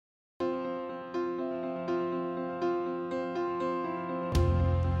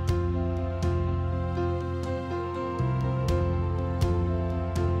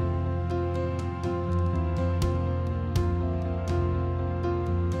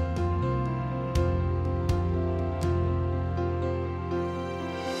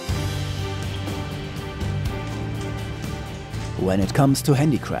when it comes to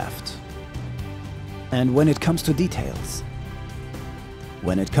handicraft, and when it comes to details,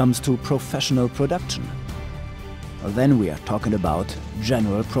 when it comes to professional production, then we are talking about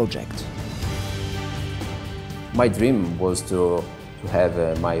general project. My dream was to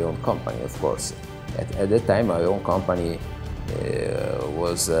have my own company, of course. At that time, my own company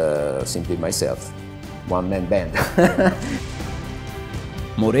was simply myself, one-man band.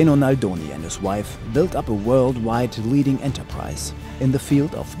 Moreno Naldoni and his wife built up a worldwide leading enterprise in the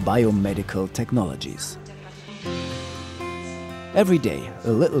field of biomedical technologies. Every day,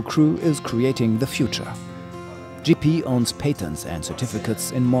 a little crew is creating the future. GP owns patents and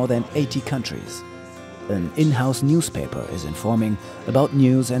certificates in more than 80 countries. An in-house newspaper is informing about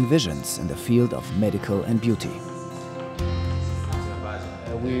news and visions in the field of medical and beauty.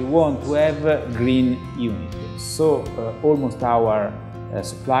 We want to have a green unit, so almost our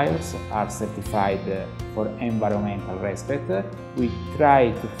suppliers are certified for environmental respect. We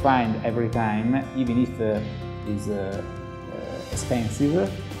try to find every time, even if it's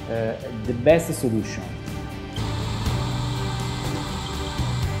expensive, the best solution.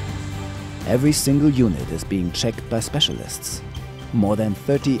 Every single unit is being checked by specialists. More than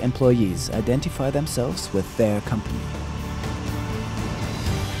 30 employees identify themselves with their company.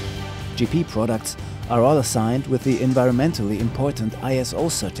 GP products are all assigned with the environmentally important ISO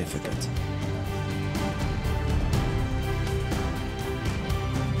certificate.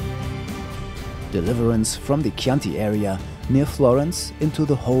 Deliverance from the Chianti area near Florence into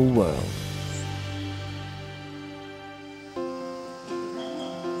the whole world.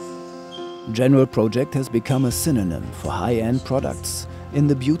 General Project has become a synonym for high-end products in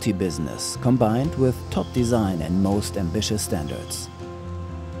the beauty business, combined with top design and most ambitious standards.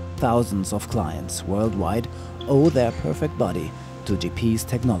 Thousands of clients worldwide owe their perfect body to GP's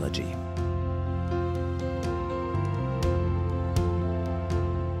technology.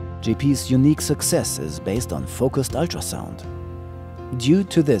 GP's unique success is based on focused ultrasound. Due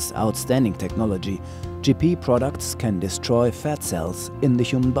to this outstanding technology, GP products can destroy fat cells in the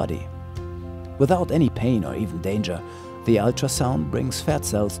human body. Without any pain or even danger, the ultrasound brings fat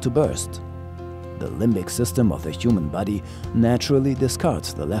cells to burst. The limbic system of the human body naturally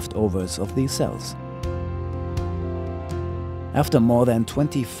discards the leftovers of these cells. After more than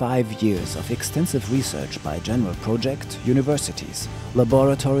 25 years of extensive research by General Project, universities,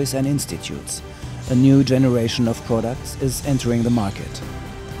 laboratories and institutes, a new generation of products is entering the market.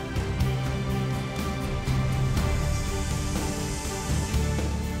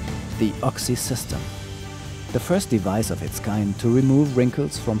 The Oxy system, the first device of its kind to remove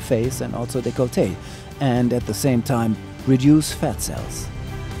wrinkles from face and also décolleté, and at the same time reduce fat cells.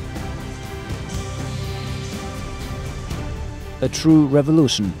 A true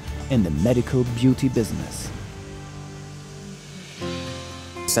revolution in the medical beauty business.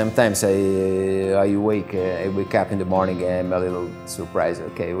 Sometimes I wake up in the morning and I'm a little surprised.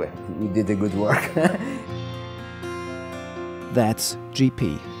 Okay, we did a good work. That's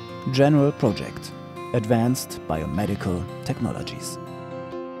GP, General Project, Advanced Biomedical Technologies.